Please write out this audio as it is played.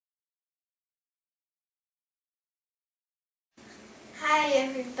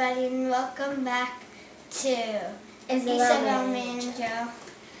everybody, and welcome back to Isabel Manjo.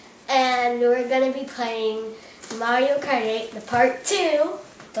 And we're going to be playing Mariokart 8, the part 2.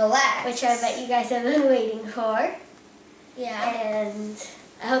 Deluxe. Which I bet you guys have been waiting for. Yeah. And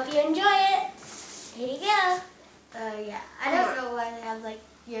I hope you enjoy it. Here you go. Yeah. I don't know why they have like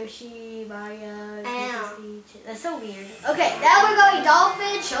Yoshi, Mario, Peach. That's so weird. Okay, now we're going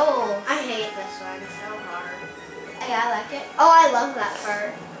Dolphin Shoals. I hate this one. It's so hard. Yeah, I like it. Oh, I love that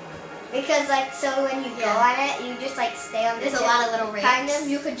part. Because, like, so when you go on it, you just, like, stay on the There's a lot of little ramps. Kind of.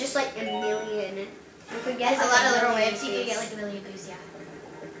 You could just, like, a million. You could get There's a lot of little ramps. You could get, like, a million boosts, yeah.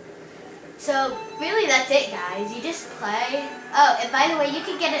 So, really, that's it, guys. You just play. Oh, and by the way, you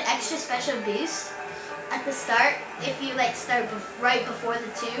can get an extra special boost at the start if you, like, start right before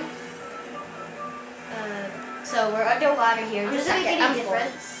the 2. So, we're underwater here. Does it make any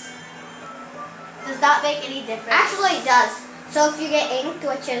difference? Does not make any difference. Actually, it does. So if you get inked,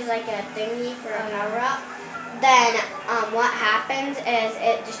 which is like a thingy for a power-up, then what happens is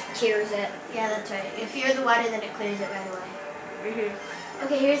it just cures it. Yeah, that's right. If you're in the water, then it clears it right away.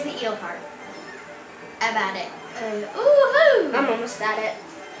 Okay, here's the eel part. I'm at it. Woohoo! I'm almost at it.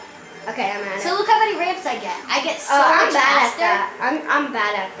 Okay, I'm at it. So look how many ramps I get. I get so I'm much bad faster. at that. I'm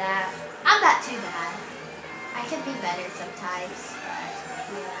bad at that. I'm not too bad. I can be better sometimes,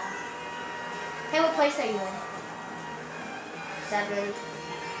 but yeah. Hey, what place are you in? 7th.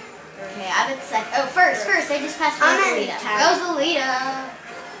 Okay, I'm in 2nd. Oh, first, I just passed I'm in Rosalita. 10th. Rosalita.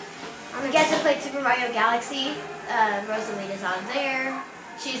 You guys have played Super Mario Galaxy. Rosalita's on there.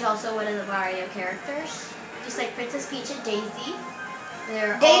 She's also one of the Mario characters. Just like Princess Peach and Daisy.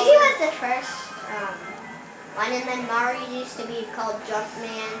 Daisy was the first one, and then Mario used to be called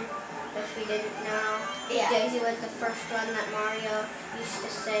Jumpman, if we didn't know. Yeah. Daisy was the first one that Mario used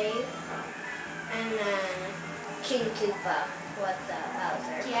to save. And then King Koopa was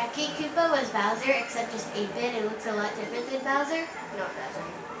Bowser. Yeah, King Koopa was Bowser, except just 8-bit. It looks a lot different than Bowser. No, it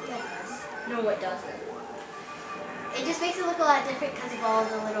doesn't. Yeah, it does. No, it doesn't. It just makes it look a lot different because of all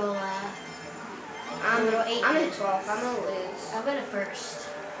the little, I'm little 8-bit. I'm in 12th. I'm going to lose. I'm going to first.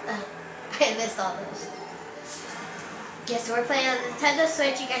 I missed all those. Yeah, so we're playing on the Nintendo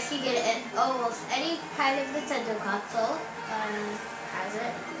Switch. You guys can get it in almost any kind of Nintendo console. Has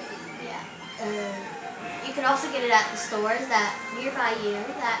it? Yeah. You can also get it at the stores that nearby you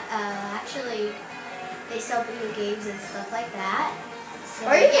that actually they sell video games and stuff like that. So,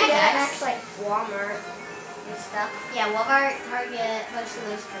 or you can get it guys. at like Walmart and stuff. Yeah, Walmart, Target, most of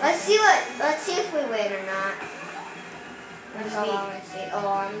those places. Let's see if we win or not. Let's Oh,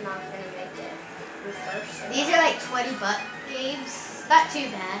 I'm not gonna make it first. These are like $20 games. Not too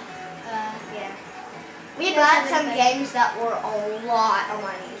bad. Yeah. We bought some games that were a lot of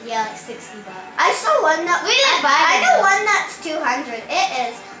money. Yeah, like $60. I saw one that we didn't buy. I know one that's 200. It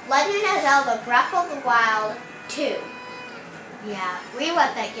is Legend of Zelda: Breath of the Wild 2. Yeah, we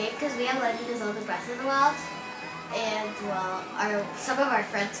want that game because we have Legend of Zelda: Breath of the Wild, and well, some of our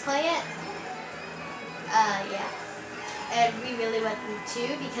friends play it. Yeah, and we really want them too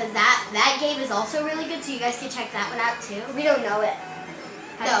because that game is also really good. So you guys can check that one out too. We don't know it.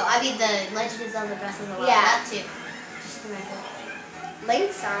 No, I mean the Legend of Zelda: Breath of the Wild. Yeah, that too. Just the regular.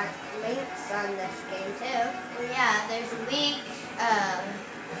 Link's on this game too. Well, yeah, there's a Link,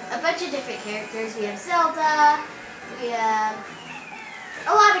 a bunch of different characters. We have Zelda. We have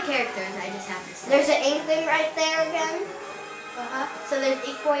a lot of characters. I just have to say. There's an Inkling right there again. So there's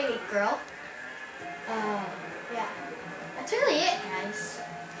Ink Boy and Ink Girl. Yeah. That's really it, guys.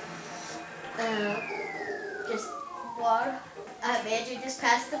 Just water. Man, you just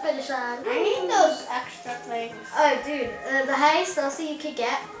passed the finish line. I need those extra things. Oh, dude. The highest also you could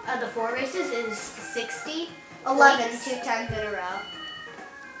get on the 4 races is 60. 11, points. 2 times in a row.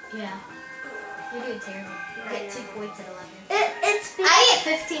 Yeah. You're doing terrible. You get 2 points at 11. It's because I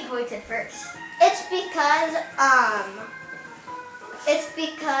get 15 points at first. It's because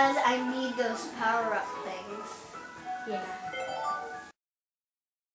I need those power-up things. Yeah.